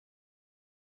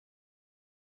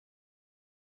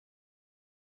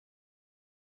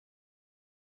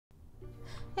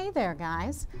Hey there,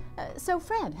 guys. So,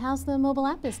 Fred, how's the mobile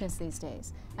app business these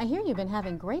days? I hear you've been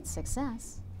having great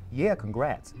success. Yeah,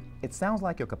 congrats. It sounds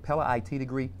like your Capella IT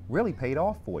degree really paid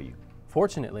off for you.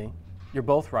 Fortunately, you're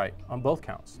both right on both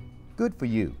counts. Good for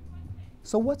you.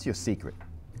 So what's your secret?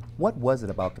 What was it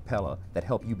about Capella that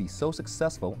helped you be so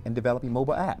successful in developing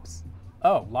mobile apps?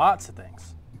 Oh, lots of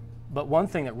things. But one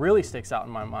thing that really sticks out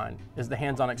in my mind is the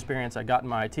hands-on experience I got in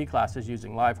my IT classes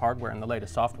using live hardware and the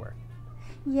latest software.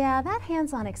 Yeah, that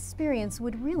hands-on experience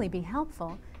would really be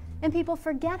helpful. And people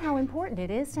forget how important it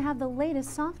is to have the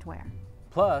latest software.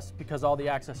 Plus, because all the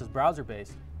access is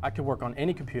browser-based, I could work on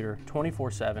any computer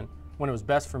 24/7 when it was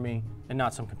best for me and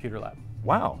not some computer lab.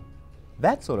 Wow,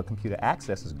 that sort of computer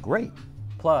access is great.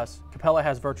 Plus, Capella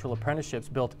has virtual apprenticeships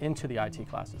built into the IT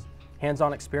classes.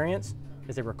 Hands-on experience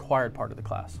is a required part of the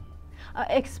class.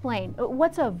 Explain,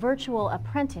 what's a virtual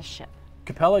apprenticeship?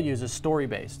 Capella uses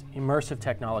story-based, immersive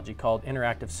technology called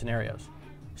interactive scenarios.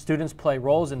 Students play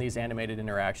roles in these animated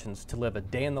interactions to live a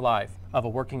day in the life of a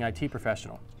working IT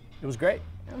professional. It was great.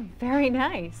 Very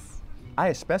nice. I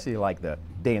especially like the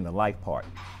day in the life part.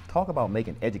 Talk about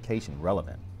making education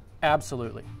relevant.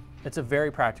 Absolutely. It's a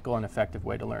very practical and effective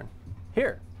way to learn.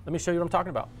 Here, let me show you what I'm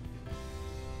talking about.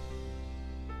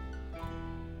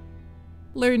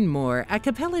 Learn more at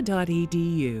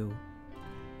capella.edu.